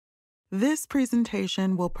This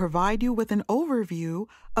presentation will provide you with an overview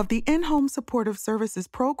of the In-Home Supportive Services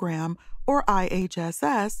Program, or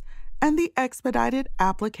IHSS, and the Expedited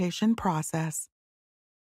application process.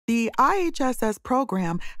 The IHSS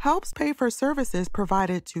program helps pay for services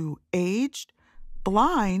provided to aged,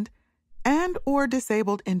 blind, and/or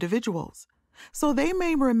disabled individuals, so they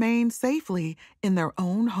may remain safely in their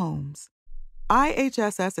own homes.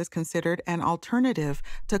 IHSS is considered an alternative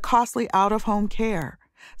to costly out-of-home care,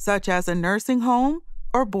 such as a nursing home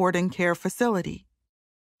or boarding care facility.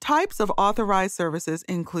 Types of authorized services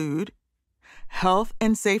include health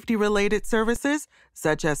and safety-related services,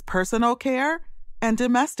 such as personal care and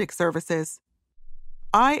domestic services.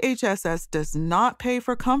 IHSS does not pay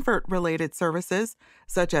for comfort-related services,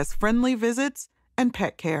 such as friendly visits and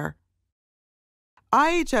pet care.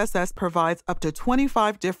 IHSS provides up to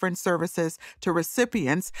 25 different services to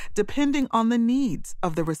recipients depending on the needs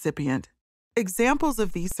of the recipient. Examples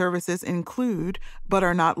of these services include, but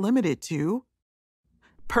are not limited to,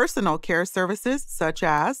 personal care services such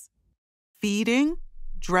as feeding,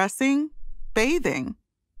 dressing, bathing,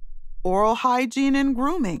 oral hygiene and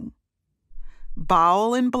grooming,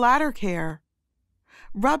 bowel and bladder care,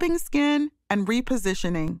 rubbing skin and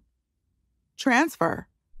repositioning, transfer,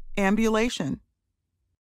 ambulation.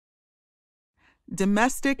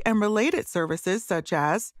 Domestic and related services such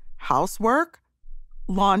as housework,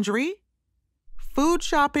 laundry, food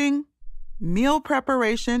shopping, meal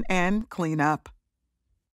preparation, and cleanup.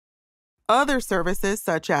 Other services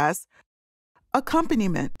such as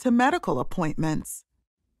accompaniment to medical appointments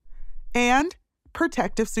and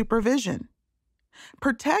protective supervision.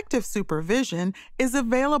 Protective supervision is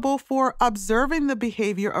available for observing the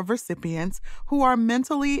behavior of recipients who are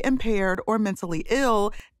mentally impaired or mentally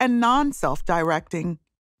ill and non-self-directing.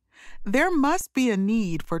 There must be a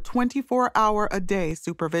need for 24-hour-a-day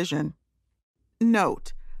supervision.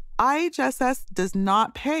 Note, IHSS does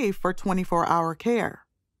not pay for 24-hour care.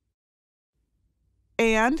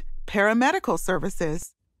 And paramedical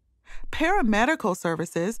services. Paramedical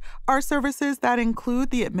services are services that include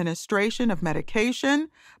the administration of medication,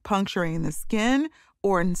 puncturing the skin,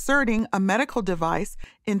 or inserting a medical device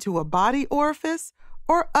into a body orifice,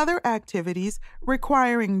 or other activities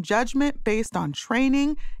requiring judgment based on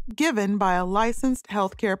training given by a licensed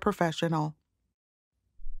healthcare professional.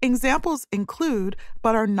 Examples include,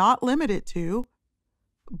 but are not limited to,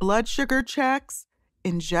 blood sugar checks,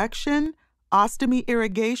 injection, ostomy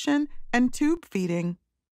irrigation, and tube feeding.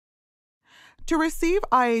 To receive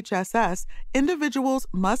IHSS, individuals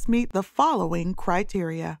must meet the following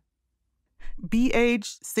criteria: be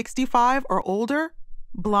aged 65 or older,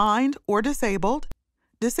 blind or disabled.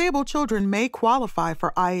 Disabled children may qualify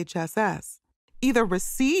for IHSS. Either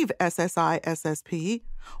receive SSI-SSP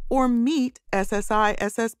or meet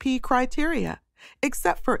SSI-SSP criteria,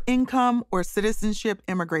 except for income or citizenship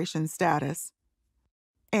immigration status.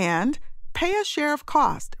 And pay a share of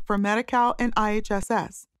cost for Medi-Cal and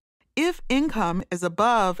IHSS. If income is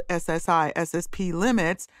above SSI-SSP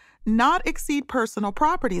limits, not exceed personal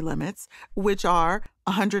property limits, which are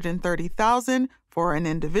 $130,000 for an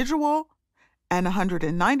individual and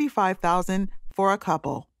 $195,000 for a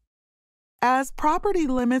couple. As property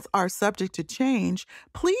limits are subject to change,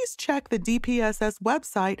 please check the DPSS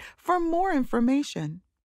website for more information.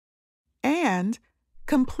 And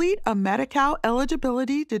complete a Medi-Cal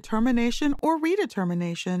eligibility determination or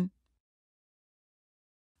redetermination.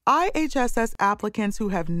 IHSS applicants who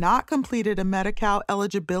have not completed a Medi-Cal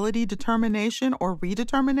eligibility determination or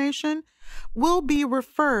redetermination will be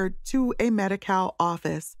referred to a Medi-Cal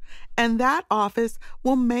office, and that office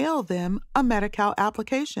will mail them a Medi-Cal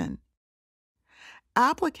application.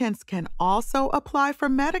 Applicants can also apply for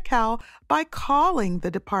Medi-Cal by calling the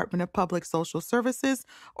Department of Public Social Services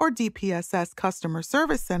or DPSS Customer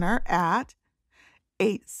Service Center at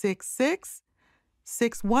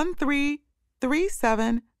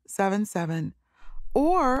 866-613-3777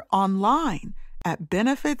 or online at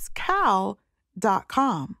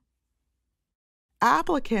benefitscal.com.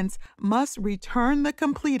 Applicants must return the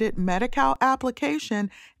completed Medi-Cal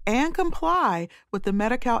application and comply with the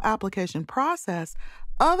Medi-Cal application process,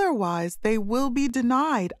 otherwise they will be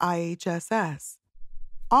denied IHSS.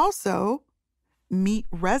 Also, meet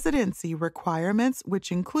residency requirements,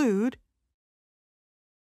 which include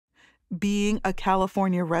being a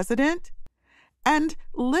California resident and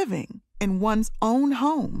living in one's own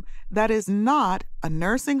home that is not a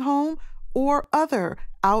nursing home or other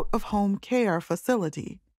out-of-home care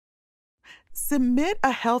facility. Submit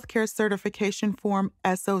a healthcare certification form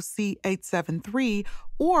SOC 873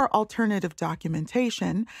 or alternative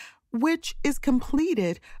documentation, which is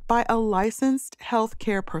completed by a licensed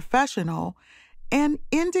healthcare professional and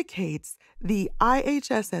indicates the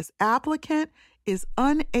IHSS applicant is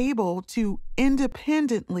unable to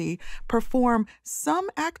independently perform some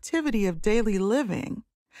activity of daily living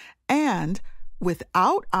and,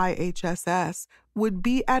 without IHSS, would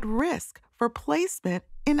be at risk for placement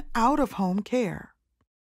in out-of-home care.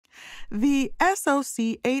 The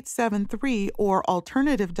SOC 873 or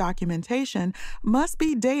alternative documentation must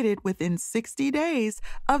be dated within 60 days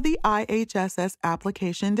of the IHSS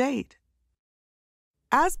application date.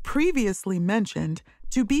 As previously mentioned,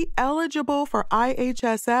 to be eligible for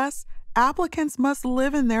IHSS, applicants must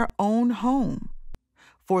live in their own home.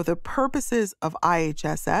 For the purposes of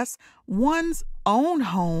IHSS, one's own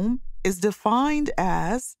home is defined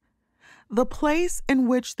as the place in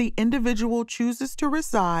which the individual chooses to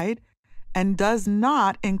reside and does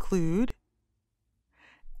not include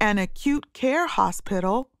an acute care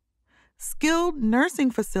hospital, skilled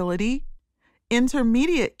nursing facility,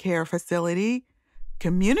 intermediate care facility,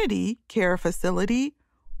 community care facility,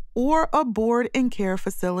 or a board and care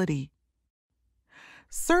facility.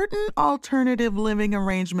 Certain alternative living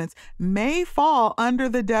arrangements may fall under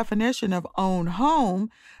the definition of own home,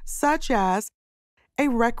 such as a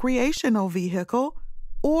recreational vehicle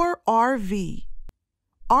or RV.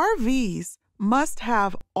 RVs must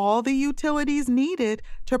have all the utilities needed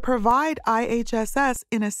to provide IHSS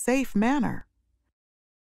in a safe manner,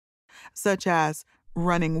 such as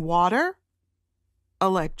running water,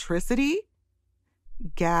 electricity,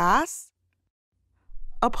 gas,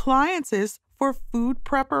 appliances for food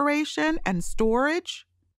preparation and storage,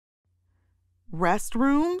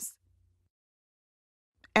 restrooms,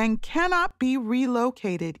 and cannot be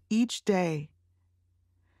relocated each day.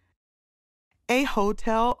 A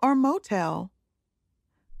hotel or motel,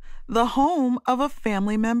 the home of a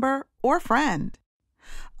family member or friend,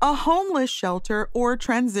 a homeless shelter or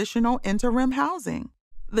transitional interim housing.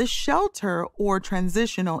 The shelter or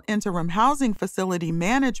transitional interim housing facility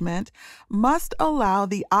management must allow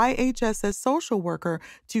the IHSS social worker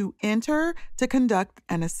to enter to conduct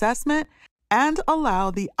an assessment and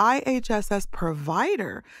allow the IHSS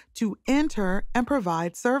provider to enter and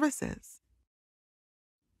provide services.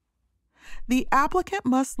 The applicant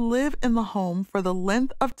must live in the home for the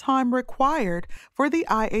length of time required for the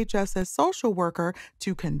IHSS social worker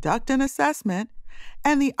to conduct an assessment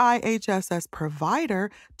and the IHSS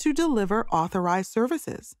provider to deliver authorized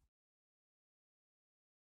services.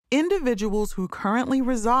 Individuals who currently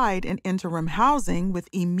reside in interim housing with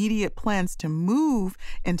immediate plans to move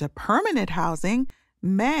into permanent housing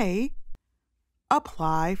may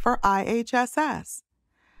apply for IHSS,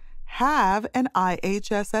 have an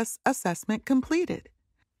IHSS assessment completed,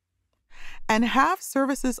 and have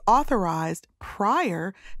services authorized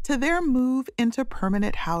prior to their move into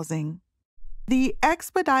permanent housing. The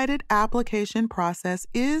expedited application process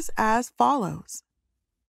is as follows.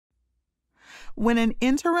 When an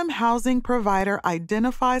interim housing provider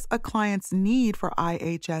identifies a client's need for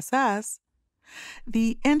IHSS,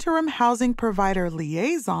 the interim housing provider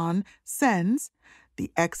liaison sends the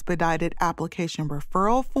expedited application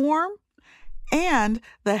referral form and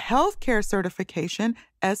the healthcare certification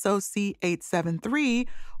SOC 873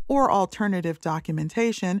 or alternative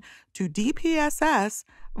documentation to DPSS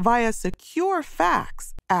via secure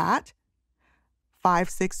fax at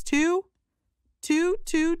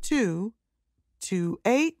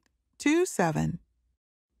 562-222-2827.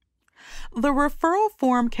 The referral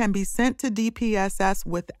form can be sent to DPSS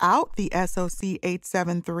without the SOC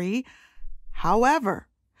 873. However,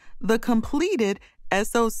 the completed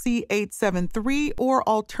SOC 873 or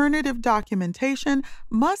alternative documentation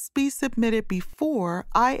must be submitted before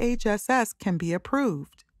IHSS can be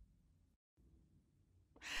approved.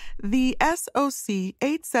 The SOC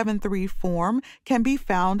 873 form can be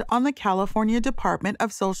found on the California Department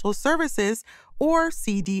of Social Services or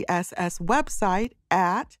CDSS website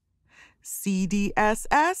at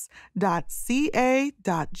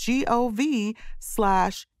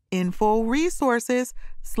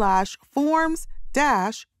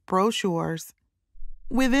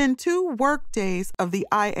Within 2 workdays of the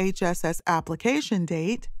IHSS application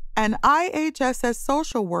date, an IHSS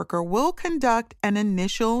social worker will conduct an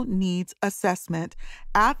initial needs assessment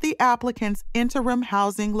at the applicant's interim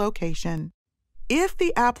housing location. If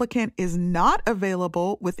the applicant is not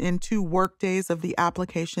available within 2 workdays of the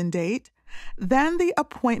application date, then the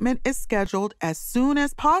appointment is scheduled as soon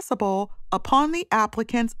as possible upon the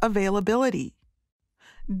applicant's availability.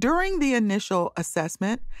 During the initial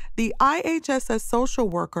assessment, the IHSS social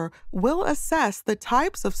worker will assess the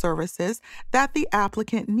types of services that the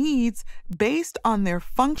applicant needs based on their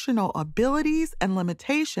functional abilities and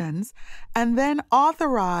limitations, and then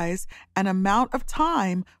authorize an amount of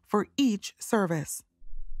time for each service.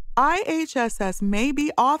 IHSS may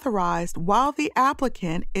be authorized while the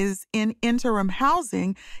applicant is in interim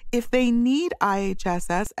housing if they need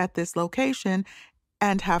IHSS at this location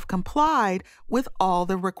and have complied with all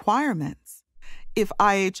the requirements. If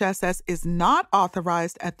IHSS is not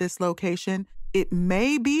authorized at this location, it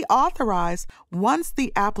may be authorized once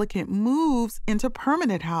the applicant moves into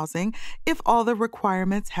permanent housing if all the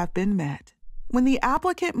requirements have been met. When the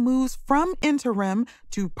applicant moves from interim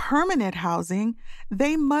to permanent housing,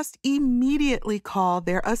 they must immediately call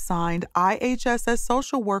their assigned IHSS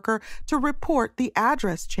social worker to report the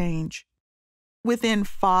address change. Within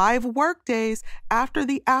 5 workdays after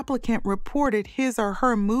the applicant reported his or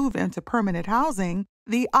her move into permanent housing,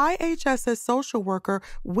 the IHSS social worker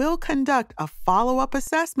will conduct a follow-up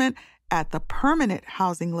assessment at the permanent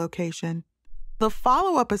housing location. The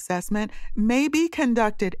follow-up assessment may be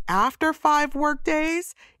conducted after 5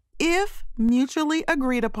 workdays if mutually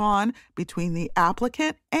agreed upon between the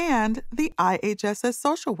applicant and the IHSS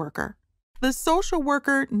social worker. The social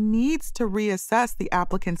worker needs to reassess the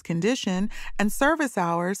applicant's condition and service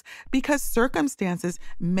hours because circumstances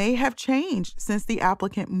may have changed since the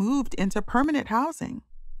applicant moved into permanent housing.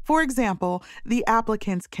 For example, the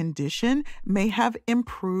applicant's condition may have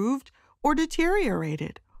improved or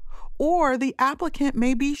deteriorated, or the applicant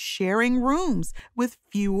may be sharing rooms with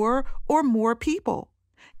fewer or more people,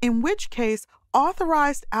 in which case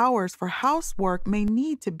authorized hours for housework may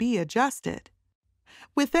need to be adjusted.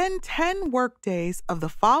 Within 10 workdays of the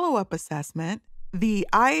follow-up assessment, the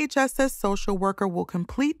IHSS social worker will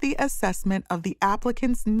complete the assessment of the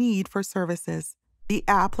applicant's need for services. The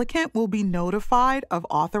applicant will be notified of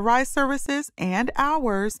authorized services and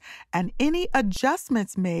hours and any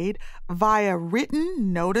adjustments made via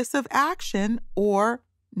written notice of action or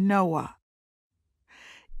NOAA.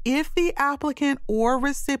 If the applicant or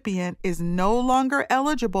recipient is no longer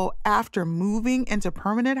eligible after moving into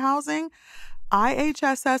permanent housing,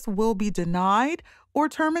 IHSS will be denied or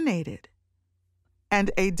terminated, and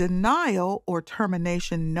a denial or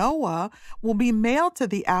termination NOAA will be mailed to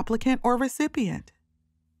the applicant or recipient.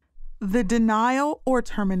 The denial or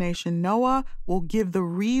termination NOAA will give the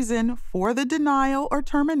reason for the denial or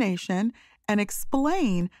termination and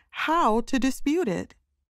explain how to dispute it.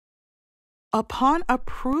 Upon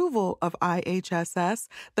approval of IHSS,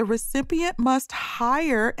 the recipient must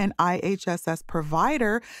hire an IHSS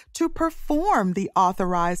provider to perform the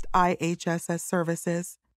authorized IHSS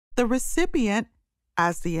services. The recipient,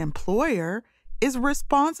 as the employer, is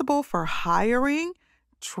responsible for hiring,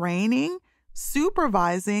 training,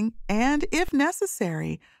 supervising, and, if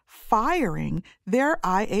necessary, firing their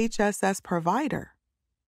IHSS provider.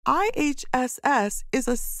 IHSS is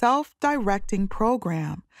a self-directing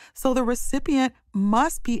program, so the recipient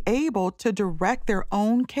must be able to direct their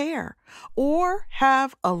own care or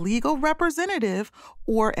have a legal representative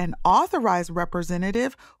or an authorized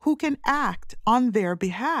representative who can act on their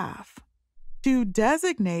behalf. To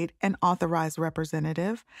designate an authorized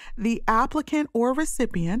representative, the applicant or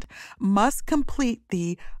recipient must complete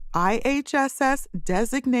the IHSS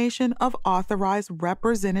Designation of Authorized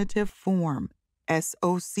Representative Form,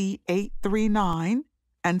 SOC 839,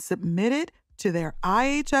 and submit it to their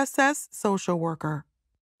IHSS social worker.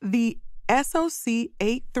 The SOC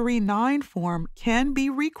 839 form can be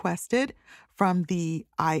requested from the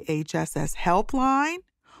IHSS helpline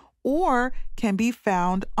or can be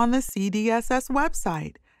found on the CDSS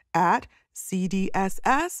website at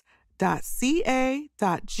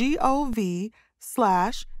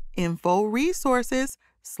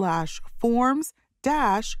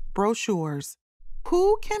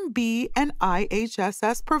Who can be an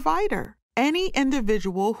IHSS provider? Any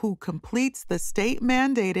individual who completes the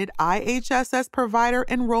state-mandated IHSS provider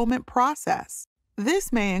enrollment process.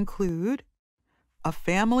 This may include a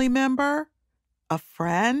family member, a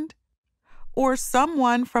friend, or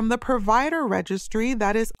someone from the provider registry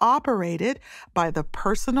that is operated by the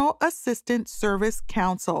Personal Assistant Service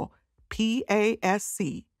Council,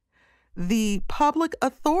 PASC, the public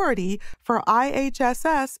authority for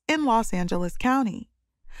IHSS in Los Angeles County.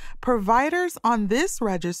 Providers on this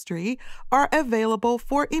registry are available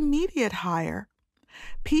for immediate hire.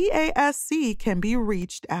 PASC can be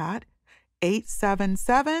reached at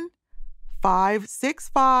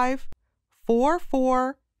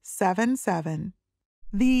 877-565-4477.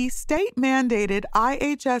 The state-mandated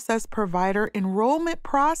IHSS provider enrollment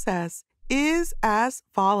process is as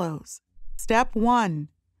follows. Step 1.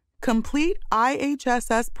 Complete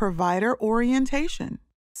IHSS provider orientation.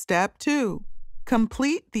 Step 2.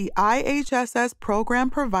 Complete the IHSS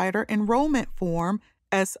Program Provider Enrollment Form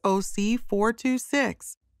SOC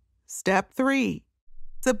 426. Step 3.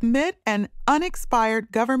 Submit an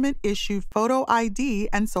unexpired government-issued photo ID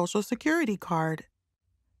and Social Security card.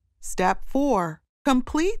 Step 4.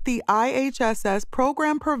 Complete the IHSS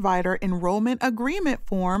Program Provider Enrollment Agreement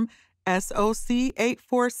Form SOC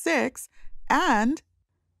 846 and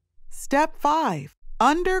Step 5.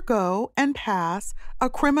 Undergo and pass a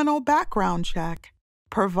criminal background check.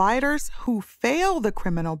 Providers who fail the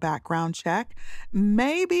criminal background check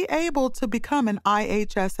may be able to become an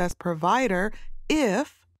IHSS provider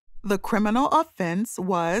if the criminal offense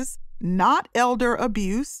was not elder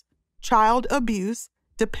abuse, child abuse,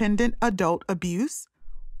 dependent adult abuse,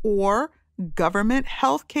 or government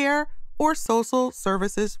health care or social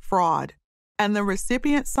services fraud, and the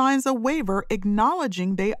recipient signs a waiver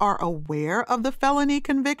acknowledging they are aware of the felony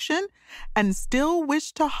conviction and still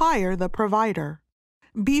wish to hire the provider.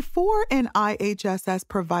 Before an IHSS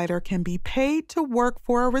provider can be paid to work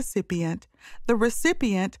for a recipient, the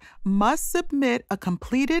recipient must submit a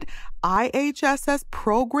completed IHSS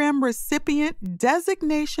Program Recipient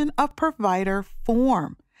Designation of Provider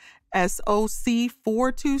Form, SOC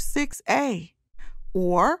 426A,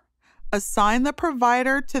 or assign the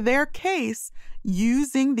provider to their case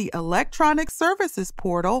using the Electronic Services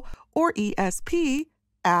Portal, or ESP,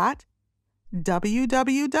 at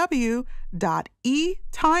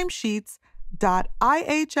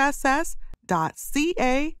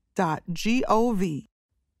www.etimesheets.ihss.ca.gov.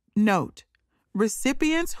 Note: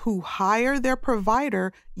 recipients who hire their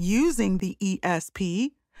provider using the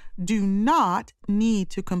ESP do not need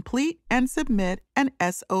to complete and submit an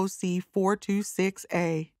SOC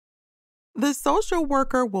 426A. The social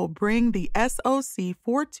worker will bring the SOC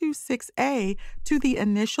 426A to the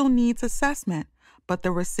initial needs assessment, but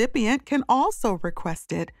the recipient can also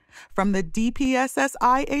request it from the DPSS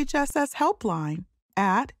IHSS helpline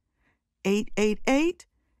at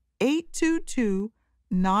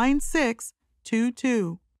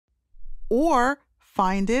 888-822-9622 or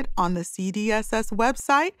find it on the CDSS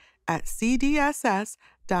website at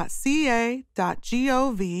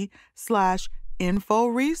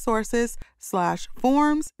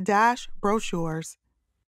cdss.ca.gov/info-resources/forms-brochures.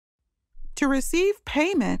 To receive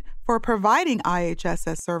payment for providing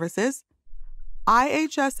IHSS services,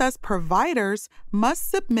 IHSS providers must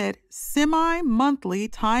submit semi-monthly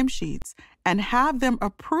timesheets and have them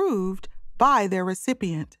approved by their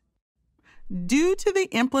recipient. Due to the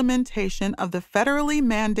implementation of the federally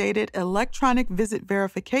mandated electronic visit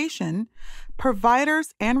verification,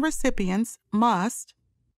 providers and recipients must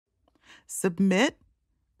submit,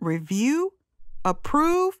 review,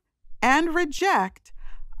 approve, and reject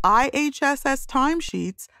IHSS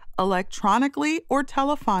timesheets electronically or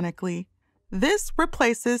telephonically. This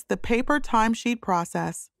replaces the paper timesheet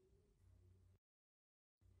process.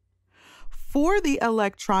 For the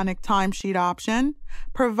electronic timesheet option,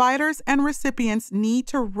 providers and recipients need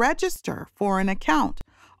to register for an account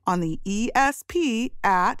on the ESP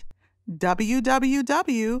at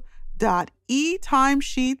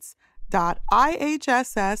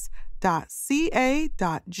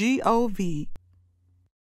www.etimesheets.ihss.ca.gov.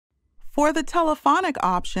 For the telephonic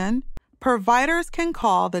option, providers can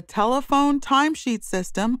call the Telephone Timesheet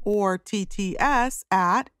System, or TTS,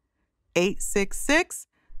 at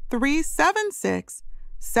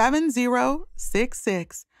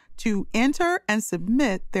 866-376-7066 to enter and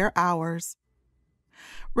submit their hours.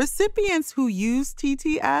 Recipients who use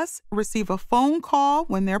TTS receive a phone call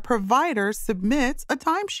when their provider submits a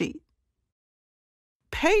timesheet.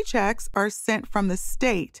 Paychecks are sent from the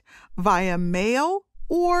state via mail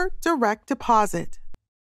or direct deposit.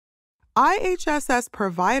 IHSS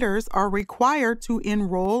providers are required to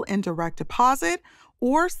enroll in direct deposit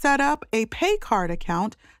or set up a pay card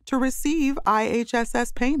account to receive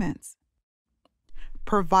IHSS payments.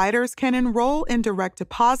 Providers can enroll in direct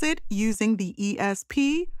deposit using the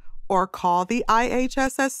ESP or call the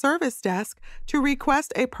IHSS service desk to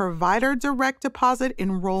request a provider direct deposit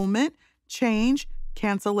enrollment change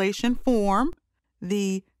cancellation form,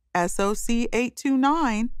 the SOC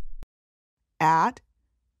 829, at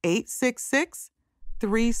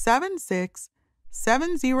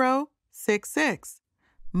 866-376-7066,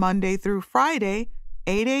 Monday through Friday,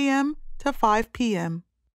 8 a.m. to 5 p.m.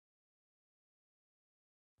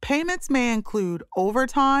 Payments may include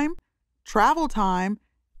overtime, travel time,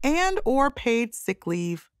 and/or paid sick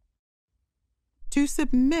leave. To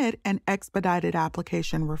submit an expedited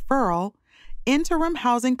application referral, interim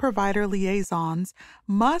housing provider liaisons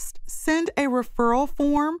must send a referral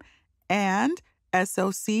form and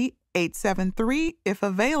SOC 873 if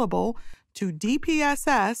available to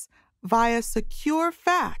DPSS via secure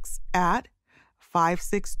fax at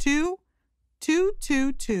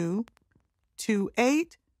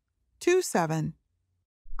 562-222-2827.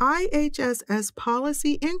 IHSS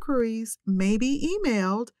policy inquiries may be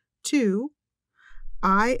emailed to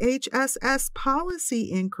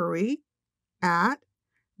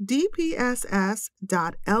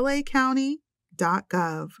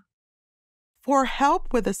ihsspolicyinquiry@dpss.lacounty.gov. For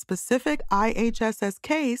help with a specific IHSS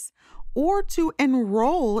case or to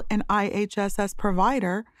enroll an IHSS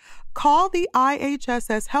provider, call the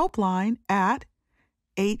IHSS helpline at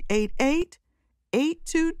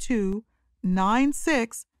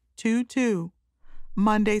 888-822-9622,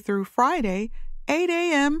 Monday through Friday, 8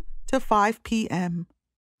 a.m. to 5 p.m.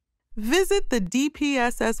 Visit the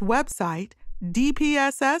DPSS website,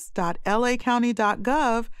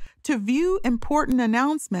 dpss.lacounty.gov, to view important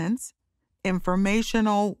announcements,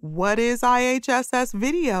 informational What is IHSS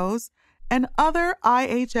videos, and other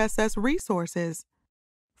IHSS resources.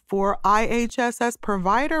 For IHSS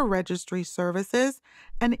provider registry services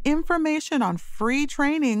and information on free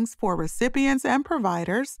trainings for recipients and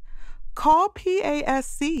providers, call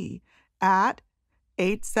PASC at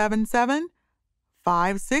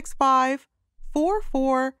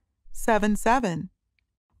 877-565-4477.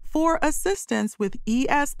 For assistance with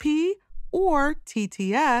ESP or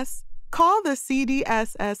TTS, call the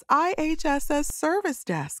CDSS IHSS Service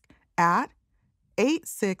Desk at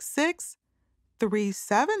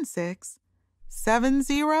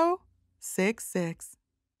 866-376-7066.